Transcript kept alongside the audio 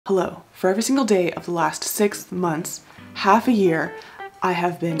Hello. For every single day of the last 6 months, half a year, I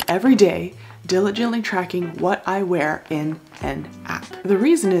have been every day diligently tracking what I wear in an app. The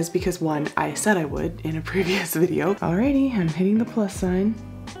reason is because one, I said I would in a previous video. Alrighty, I'm hitting the plus sign.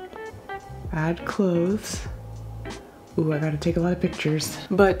 Add clothes. Ooh, I gotta take a lot of pictures.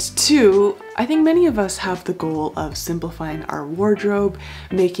 But two, I think many of us have the goal of simplifying our wardrobe,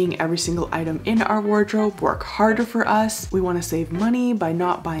 making every single item in our wardrobe work harder for us. We want to save money by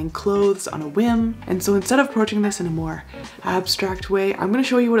not buying clothes on a whim. And so instead of approaching this in a more abstract way, I'm going to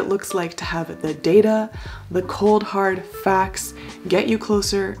show you what it looks like to have the data, the cold hard facts, get you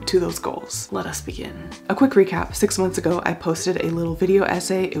closer to those goals. Let us begin. A quick recap. 6 months ago, I posted a little video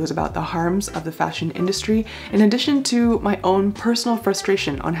essay. It was about the harms of the fashion industry, in addition to my own personal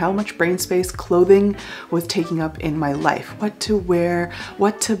frustration on how much brain space clothing was taking up in my life. What to wear,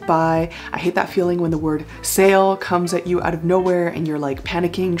 what to buy. I hate that feeling when the word sale comes at you out of nowhere and you're like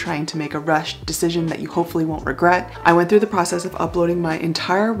panicking, trying to make a rushed decision that you hopefully won't regret. I went through the process of uploading my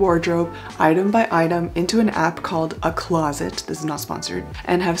entire wardrobe, item by item, into an app called A Closet. This is not sponsored.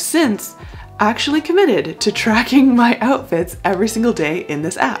 And have since actually committed to tracking my outfits every single day in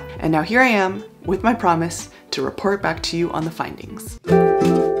this app. And now here I am with my promise to report back to you on the findings.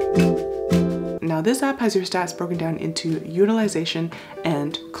 Now this app has your stats broken down into utilization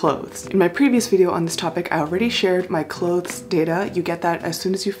and clothes. In my previous video on this topic, I already shared my clothes data. You get that as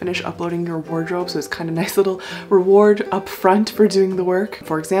soon as you finish uploading your wardrobe, so it's kind of nice little reward up front for doing the work.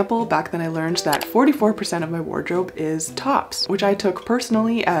 For example, back then I learned that 44% of my wardrobe is tops, which I took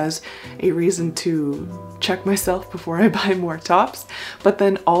personally as a reason to check myself before I buy more tops, but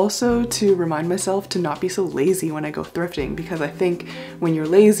then also to remind myself to not be so lazy when I go thrifting, because I think when you're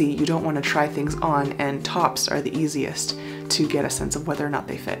lazy, you don't want to try things on, and tops are the easiest to get a sense of whether or not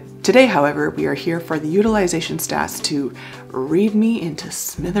they fit. Today, however, we are here for the utilization stats to read me into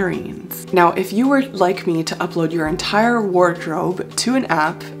smithereens. Now, if you were like me to upload your entire wardrobe to an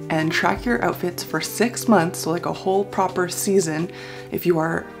app and track your outfits for 6 months, so like a whole proper season, if you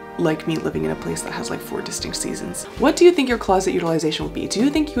are like me living in a place that has like 4 distinct seasons, what do you think your closet utilization would be? Do you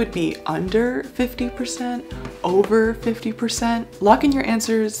think you would be under 50%, over 50%? Lock in your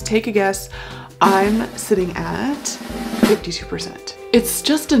answers, take a guess. I'm sitting at 52%. It's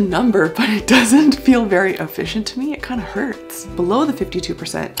just a number, but it doesn't feel very efficient to me. It kind of hurts. Below the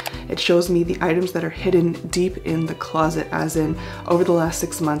 52%, it shows me the items that are hidden deep in the closet, as in over the last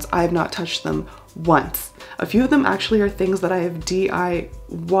 6 months, I have not touched them once. A few of them actually are things that I have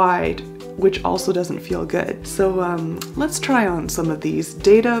DIY'd, which also doesn't feel good. So let's try on some of these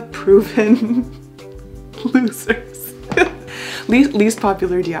data proven losers. Least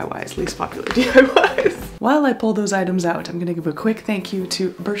popular DIYs, least popular DIYs. While I pull those items out, I'm gonna give a quick thank you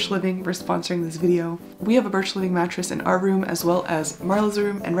to Birch Living for sponsoring this video. We have a Birch Living mattress in our room as well as Marla's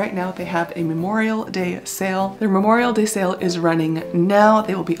room, and right now they have a Memorial Day sale. Their Memorial Day sale is running now.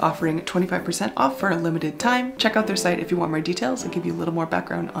 They will be offering 25% off for a limited time. Check out their site if you want more details. I'll give you a little more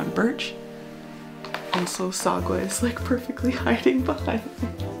background on Birch. And so Sagwa is like perfectly hiding behind me.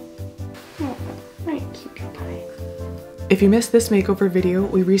 Oh, thank you, guys. If you missed this makeover video,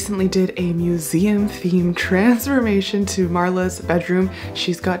 we recently did a museum-themed transformation to Marla's bedroom.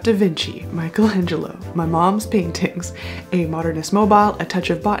 She's got Da Vinci, Michelangelo, my mom's paintings, a modernist mobile, a touch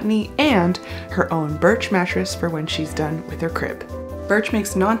of botany, and her own Birch mattress for when she's done with her crib. Birch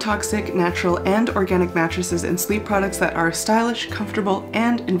makes non-toxic, natural, and organic mattresses and sleep products that are stylish, comfortable,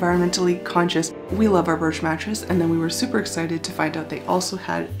 and environmentally conscious. We love our Birch mattress, and then we were super excited to find out they also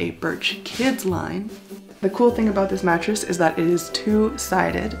had a Birch Kids line. The cool thing about this mattress is that it is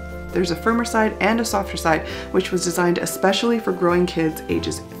two-sided. There's a firmer side and a softer side, which was designed especially for growing kids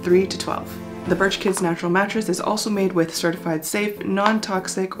ages 3 to 12. The Birch Kids Natural Mattress is also made with certified safe,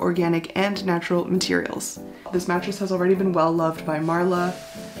 non-toxic, organic, and natural materials. This mattress has already been well loved by Marla,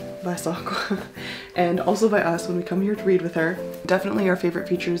 by Sakwa, and also by us when we come here to read with her. Definitely our favorite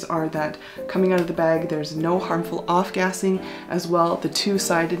features are that coming out of the bag there's no harmful off-gassing, as well the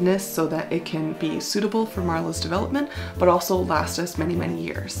two-sidedness so that it can be suitable for Marla's development but also last us many, many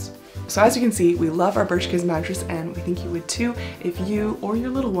years. So as you can see, we love our Birch Kids mattress, and we think you would too. If you or your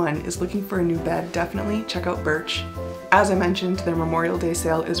little one is looking for a new bed, definitely check out Birch. As I mentioned, their Memorial Day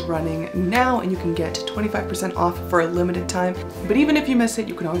sale is running now, and you can get 25% off for a limited time. But even if you miss it,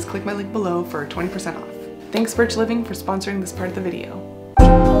 you can always click my link below for 20% off. Thanks Birch Living for sponsoring this part of the video.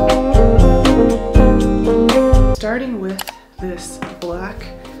 Starting with this black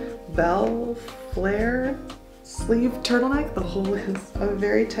bell flare sleeve turtleneck. The hole is a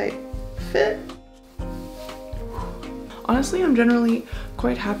very tight fit. Honestly, I'm generally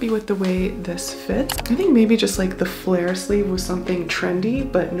quite happy with the way this fits. I think maybe just like the flare sleeve was something trendy,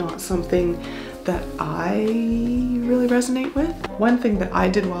 but not something that I really resonate with. One thing that I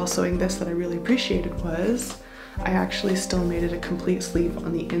did while sewing this that I really appreciated was I actually still made it a complete sleeve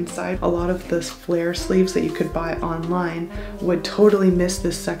on the inside. A lot of the flare sleeves that you could buy online would totally miss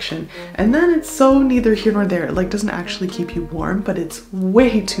this section, and then it's so neither here nor there. It like doesn't actually keep you warm, but it's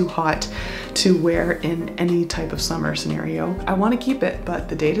way too hot to wear in any type of summer scenario. I want to keep it, but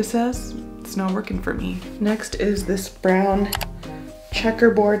the data says it's not working for me. Next is this brown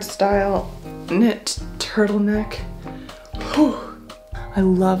checkerboard style knit turtleneck. Whew. I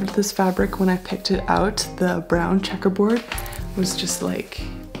loved this fabric when I picked it out. The brown checkerboard was just like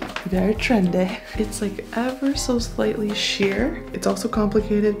very trendy. It's like ever so slightly sheer. It's also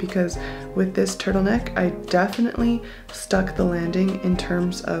complicated because with this turtleneck, I definitely stuck the landing in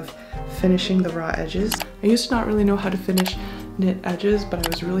terms of finishing the raw edges. I used to not really know how to finish knit edges, but I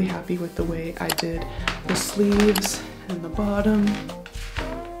was really happy with the way I did the sleeves and the bottom.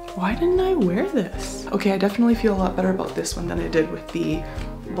 Why didn't I wear this? Okay, I definitely feel a lot better about this one than I did with the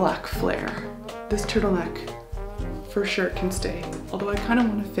black flare. This turtleneck for sure can stay, although I kind of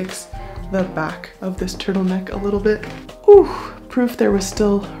want to fix the back of this turtleneck a little bit. Ooh, proof there was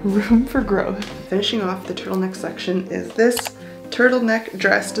still room for growth. Finishing off the turtleneck section is this turtleneck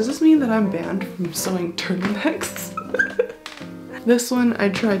dress. Does this mean that I'm banned from sewing turtlenecks? This one, I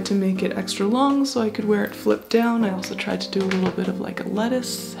tried to make it extra long so I could wear it flipped down. I also tried to do a little bit of like a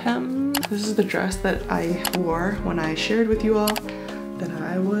lettuce hem. This is the dress that I wore when I shared with you all that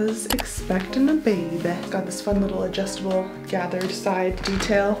I was expecting a baby. Got this fun little adjustable gathered side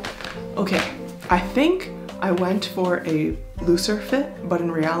detail. Okay, I think I went for a looser fit, but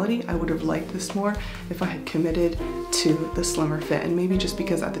in reality, I would have liked this more if I had committed to the slimmer fit. And maybe just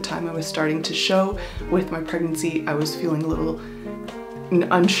because at the time I was starting to show with my pregnancy, I was feeling a little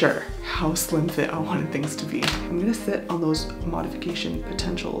unsure how slim fit I wanted things to be. I'm gonna sit on those modification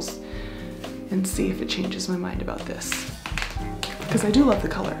potentials and see if it changes my mind about this, because I do love the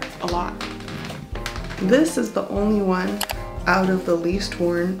color a lot. This is the only one out of the least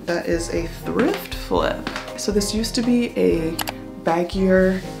worn that is a thrift flip. So this used to be a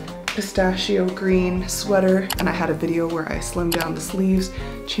baggier pistachio green sweater, and I had a video where I slimmed down the sleeves,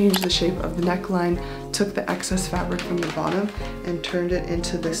 changed the shape of the neckline, took the excess fabric from the bottom and turned it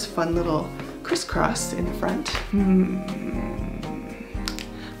into this fun little crisscross in the front.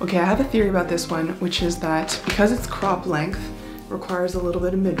 Okay, I have a theory about this one, which is that because it's crop length, requires a little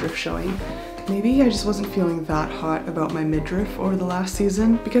bit of midriff showing. Maybe I just wasn't feeling that hot about my midriff over the last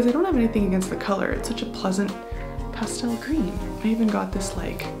season, because I don't have anything against the color. It's such a pleasant pastel green. I even got this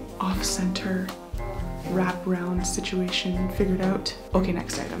like off-center wrap-around situation figured out. Okay,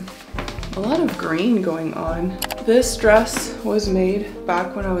 next item. A lot of green going on. This dress was made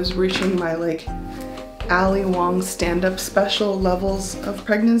back when I was reaching my like Ali Wong stand-up special levels of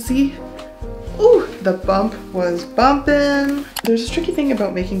pregnancy. Ooh, the bump was bumping. There's a tricky thing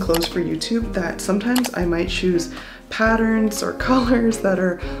about making clothes for YouTube that sometimes I might choose patterns or colors that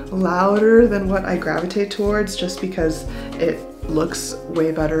are louder than what I gravitate towards just because it looks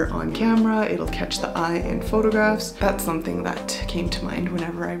way better on camera. It'll catch the eye in photographs. That's something that came to mind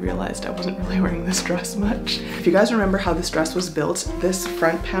whenever I realized I wasn't really wearing this dress much. If you guys remember how this dress was built, this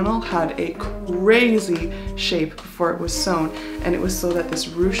front panel had a crazy shape before it was sewn, and it was so that this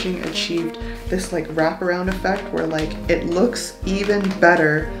ruching achieved this like wraparound effect where like it looks even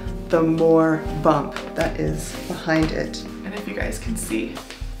better the more bump that is behind it. And if you guys can see,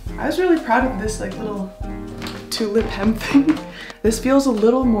 I was really proud of this like little tulip hem thing. This feels a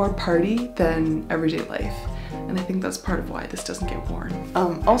little more party than everyday life, and I think that's part of why this doesn't get worn.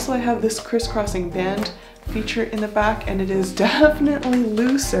 Also, I have this crisscrossing band feature in the back, and it is definitely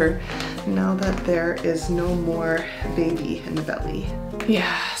looser now that there is no more baby in the belly.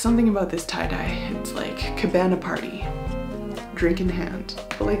 Yeah, something about this tie-dye, it's like cabana party, drink in hand.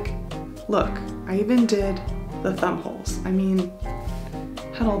 But like, look, I even did the thumb holes. I mean,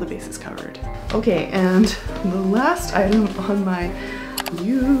 had all the bases covered. Okay, and the last item on my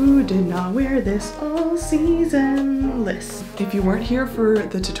 "you did not wear this all season" list. If you weren't here for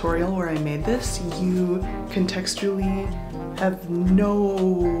the tutorial where I made this, you contextually have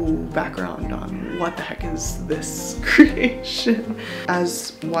no background on what the heck is this creation.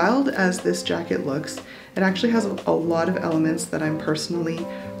 As wild as this jacket looks, it actually has a lot of elements that I'm personally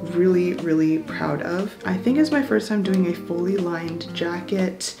really proud of. I think it's my first time doing a fully lined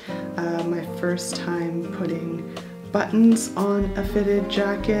jacket, my first time putting buttons on a fitted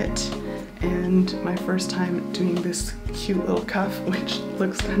jacket, and my first time doing this cute little cuff, which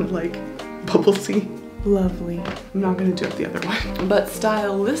looks kind of like bubble tea. Lovely. I'm not gonna do it the other one. But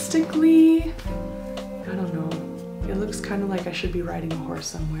stylistically, I don't know. It looks kind of like I should be riding a horse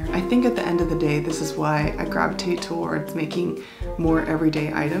somewhere. I think at the end of the day, this is why I gravitate towards making more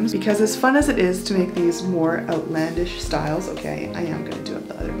everyday items, because as fun as it is to make these more outlandish styles, okay, I am gonna do up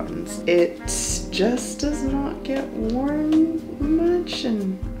the other buttons, it just does not get worn much,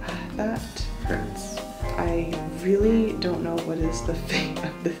 and that hurts. I really don't know what is the fate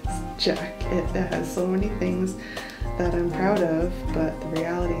of this jacket. It has so many things that I'm proud of, but the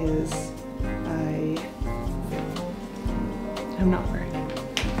reality is I'm not wearing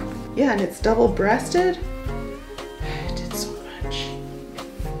it. Yeah, and it's double-breasted. It did so much.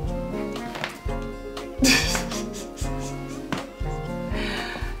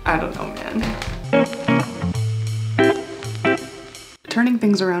 I don't know, man. Turning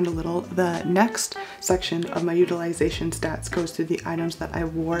things around a little, the next section of my utilization stats goes to the items that I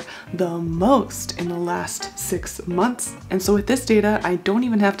wore the most in the last 6 months. And so with this data, I don't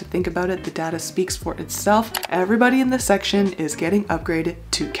even have to think about it. The data speaks for itself. Everybody in this section is getting upgraded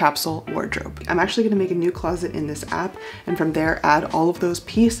to capsule wardrobe. I'm actually gonna make a new closet in this app, and from there add all of those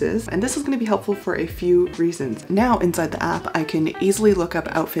pieces. And this is gonna be helpful for a few reasons. Now inside the app, I can easily look up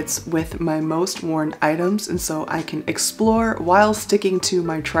outfits with my most worn items, and so I can explore while sticking to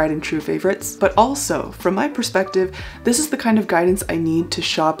my tried and true favorites. But also, from my perspective, this is the kind of guidance I need to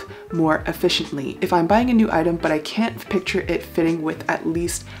shop more efficiently. If I'm buying a new item but I can't picture it fitting with at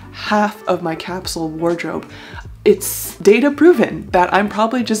least half of my capsule wardrobe, it's data proven that I'm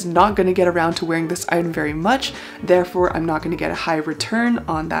probably just not going to get around to wearing this item very much, therefore I'm not going to get a high return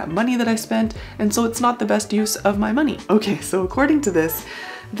on that money that I spent, and so it's not the best use of my money. Okay, so according to this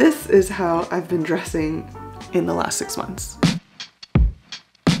is how I've been dressing in the last 6 months.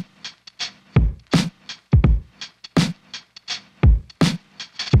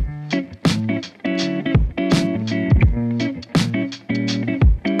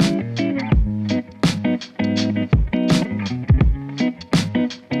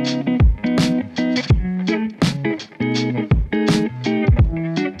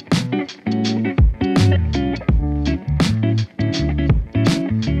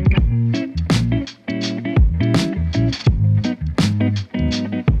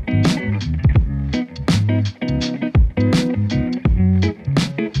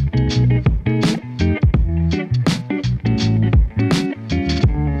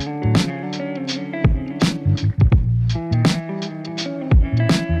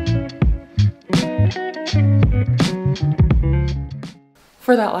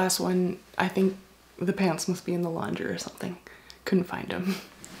 For that last one, I think the pants must be in the laundry or something. Couldn't find them.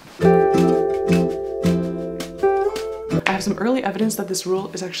 I have some early evidence that this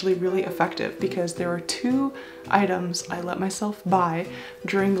rule is actually really effective, because there are 2 items I let myself buy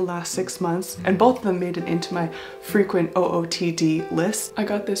during the last 6 months, and both of them made it into my frequent OOTD list. I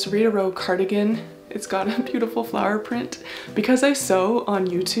got this Rita Row cardigan. It's got a beautiful flower print. Because I sew on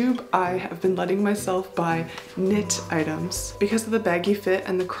YouTube, I have been letting myself buy knit items. Because of the baggy fit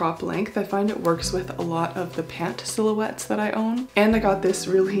and the crop length, I find it works with a lot of the pant silhouettes that I own. And I got this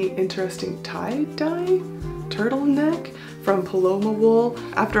really interesting tie-dye turtleneck from Paloma Wool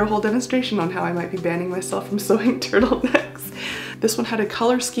after a whole demonstration on how I might be banning myself from sewing turtlenecks. This one had a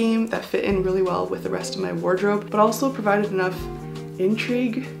color scheme that fit in really well with the rest of my wardrobe, but also provided enough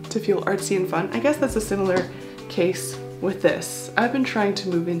intrigue to feel artsy and fun. I guess that's a similar case with this. I've been trying to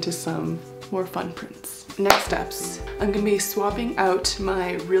move into some more fun prints. Next steps, I'm gonna be swapping out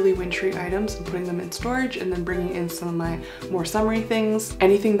my really wintry items and putting them in storage, and then bringing in some of my more summery things.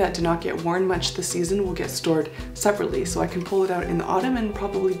 Anything that did not get worn much this season will get stored separately, so I can pull it out in the autumn and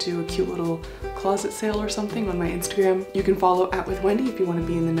probably do a cute little closet sale or something on my Instagram. You can follow @WITHWENDY if you want to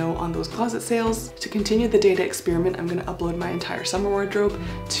be in the know on those closet sales. To continue the data experiment, I'm gonna upload my entire summer wardrobe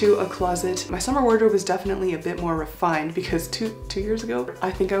to a closet. My summer wardrobe is definitely a bit more refined, because two years ago,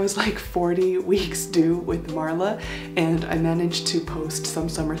 I think I was like 40 weeks due with Marla, and I managed to post some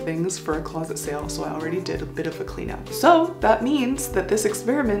summer things for a closet sale, so I already did a bit of a cleanup. So that means that this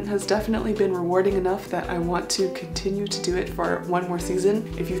experiment has definitely been rewarding enough that I want to continue to do it for one more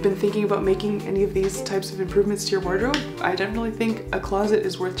season. If you've been thinking about making any of these types of improvements to your wardrobe, I definitely think a closet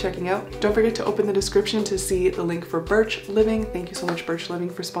is worth checking out. Don't forget to open the description to see the link for Birch Living. Thank you so much, Birch Living,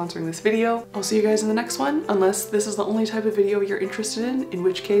 for sponsoring this video. I'll see you guys in the next one, unless this is the only type of video you're interested in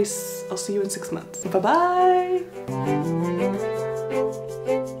which case I'll see you in 6 months. Bye-bye!